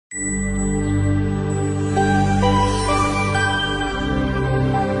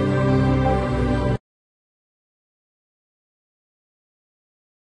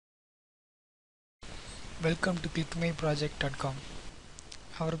Welcome to clickmyproject.com.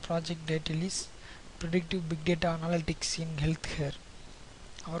 Our project title is Predictive Big Data Analytics in Healthcare.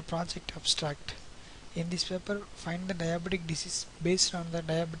 Our project abstract. In this paper, find the diabetic disease based on the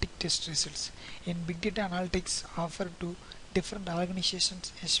diabetic test results. In Big Data Analytics offered to different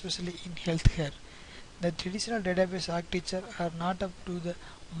organizations, especially in healthcare. The traditional database architecture are not up to the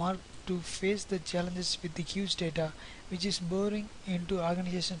mark to face the challenges with the huge data which is boring into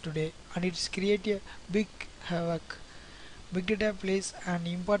organizations today, and it's create a big havoc. Big data plays an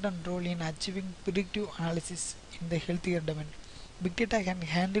important role in achieving predictive analysis in the healthcare domain. Big data can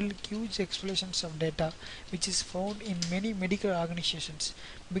handle huge explosions of data which is found in many medical organizations.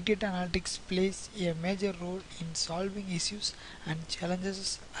 Big data analytics plays a major role in solving issues and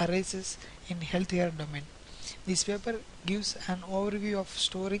challenges arises in healthcare domain. This paper gives an overview of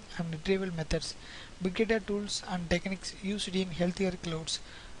storing and retrieval methods, big data tools and techniques used in healthcare clouds,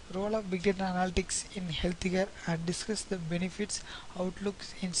 role of big data analytics in healthcare, and discuss the benefits,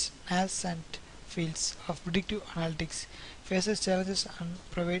 outlooks in nascent fields of predictive analytics, faces challenges and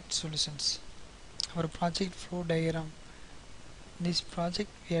provide solutions. Our project flow diagram. This project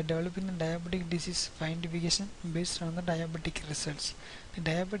we are developing the diabetic disease identification based on the diabetic results. The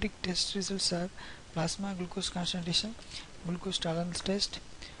diabetic test results are plasma glucose concentration, glucose tolerance test,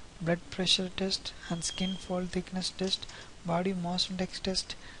 blood pressure test, and skin fold thickness test, body mass index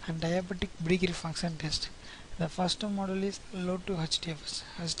test, and diabetic brachial function test. The first model is load to HDFS.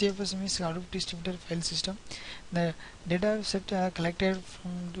 HDFS means Hadoop distributed file system. The data set are collected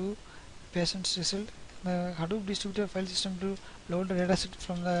from the patient's result. The Hadoop distributed file system to load the dataset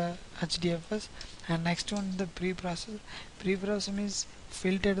from the HDFS, and next one the pre-process. Pre-process means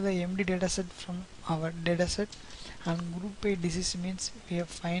filter the empty dataset from our dataset, and group by disease means we are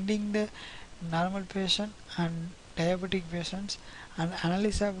finding the normal patient and diabetic patients, and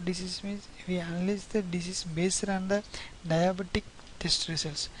analysis of disease means we analyze the disease based on the diabetic test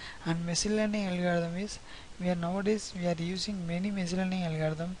results. And machine learning algorithm is nowadays we are using many machine learning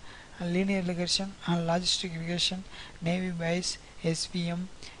algorithm, linear regression and logistic regression, naive Bayes, SVM,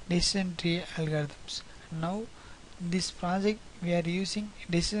 decision tree algorithms. Now this project we are using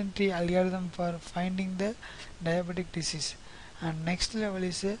decision tree algorithm for finding the diabetic disease, and next level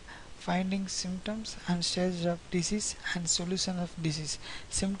is finding symptoms and stages of disease and solution of disease.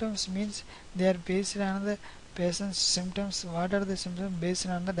 Symptoms means they are based on the patient's symptoms. What are the symptoms based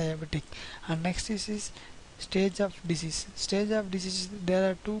on the diabetic? And next is stage of disease. Stage of disease,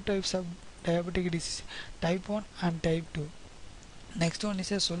 there are two types of diabetic disease, type 1 and type 2. Next one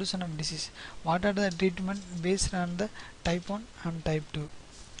is a solution of disease. What are the treatment based on the type 1 and type 2?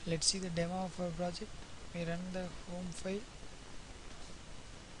 Let's see the demo of our project. We run the home file,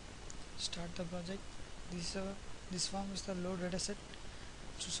 start the project. This form is the load dataset.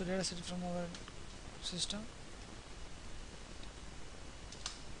 Choose a dataset from our system.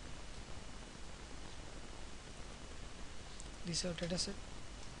 This is our dataset.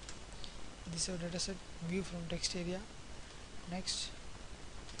 This is our dataset. View from text area. Next,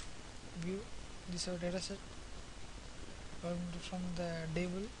 view. This is our dataset from the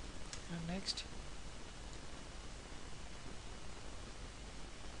table. And next,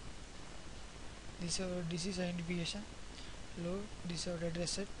 this is our disease identification. Load. This is our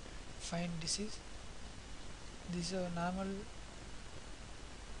dataset. Find disease. This is our normal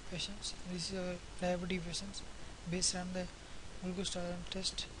patients. This is our diabetic patients based on the glucose tolerance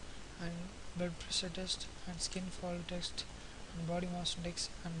test and blood pressure test and skin fold test and body mass index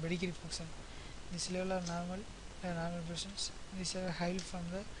and brachial function. This level are normal patients. These are high from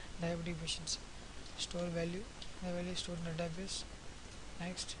the diabetic patients. Store value. The value is stored in the database.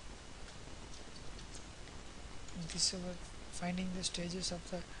 Next, this is our finding the stages of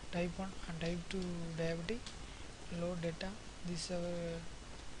the type 1 and type 2 diabetic. Load data. This is our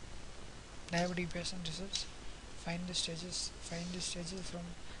diabetic patient results. Find the stages from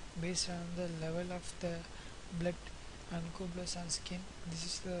based on the level of the blood and glucose and skin. This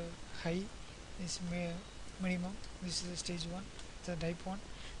is the high, this minimum. This is the stage 1, the type 1.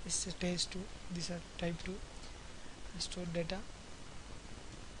 This is the stage 2, this is type 2. Store data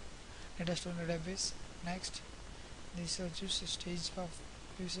stored in the database. Next, this is just a stage of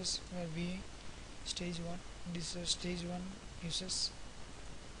users. We are viewing stage 1. This is stage 1 users.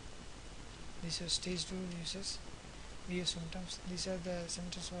 This is stage 2 users. View symptoms. These are the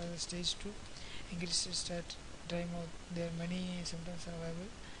symptoms for the stage 2. Increased stat, dry mouth. There are many symptoms are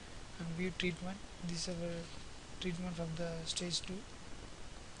available. And view treatment. This is our treatment from the stage 2.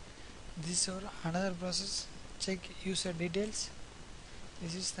 This is our another process. Check user details.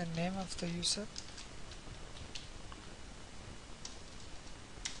 This is the name of the user.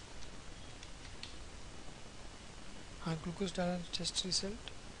 and glucose tolerance test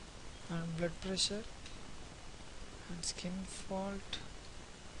result, and blood pressure, and skin fault,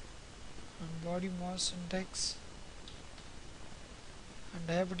 and body mass index, and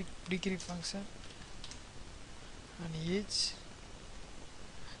diabetic pedigree function, and age.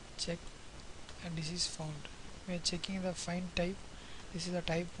 Check and disease found. We are checking the fine type. This is the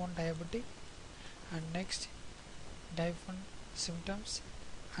type 1 diabetic, and next type 1 symptoms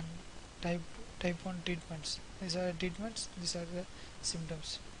and type 1 treatments. These are the treatments, these are the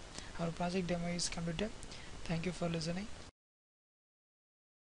symptoms. Our project demo is completed. Thank you for listening.